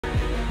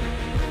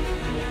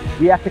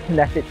We have to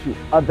connect it to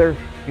other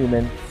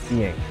human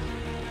beings.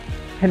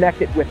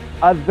 Connect it with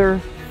other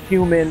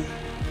human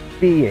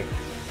beings.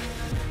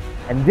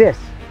 And this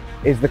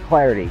is the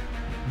clarity.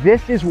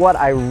 This is what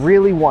I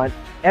really want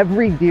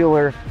every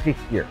dealer to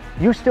hear.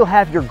 You still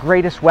have your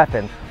greatest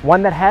weapon,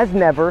 one that has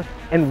never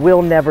and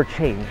will never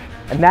change,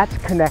 and that's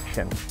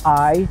connection.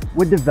 I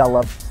would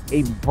develop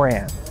a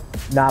brand,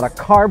 not a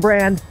car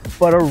brand,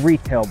 but a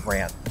retail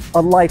brand,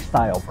 a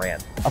lifestyle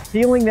brand, a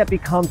feeling that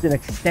becomes an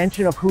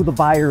extension of who the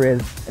buyer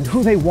is and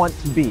who they want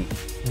to be.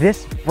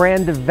 This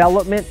brand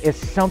development is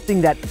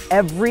something that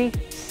every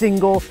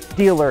single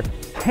dealer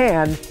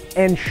can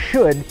and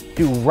should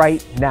do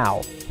right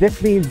now.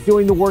 This means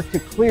doing the work to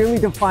clearly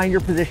define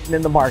your position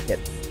in the market,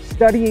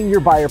 studying your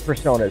buyer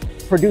personas,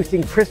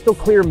 producing crystal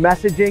clear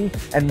messaging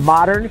and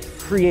modern,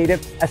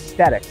 creative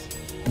aesthetics.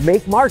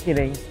 Make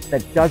marketing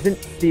that doesn't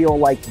feel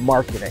like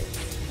marketing.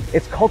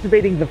 It's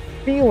cultivating the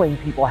feeling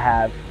people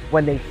have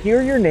when they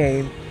hear your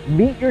name,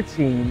 meet your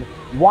team,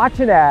 watch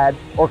an ad,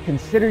 or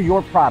consider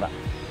your product.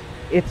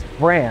 It's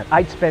brand.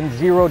 I'd spend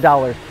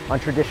 $0 on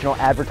traditional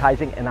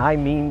advertising, and I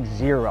mean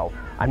zero.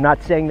 I'm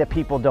not saying that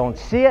people don't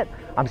see it.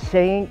 I'm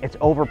saying it's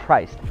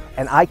overpriced,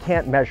 and I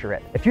can't measure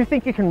it. If you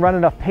think you can run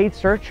enough paid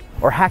search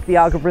or hack the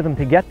algorithm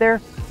to get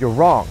there, you're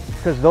wrong,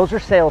 because those are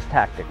sales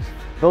tactics.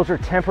 Those are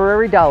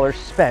temporary dollars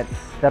spent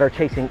that are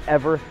chasing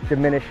ever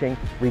diminishing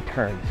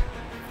returns.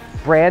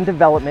 Brand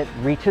development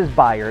reaches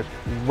buyers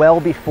well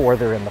before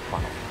they're in the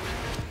funnel.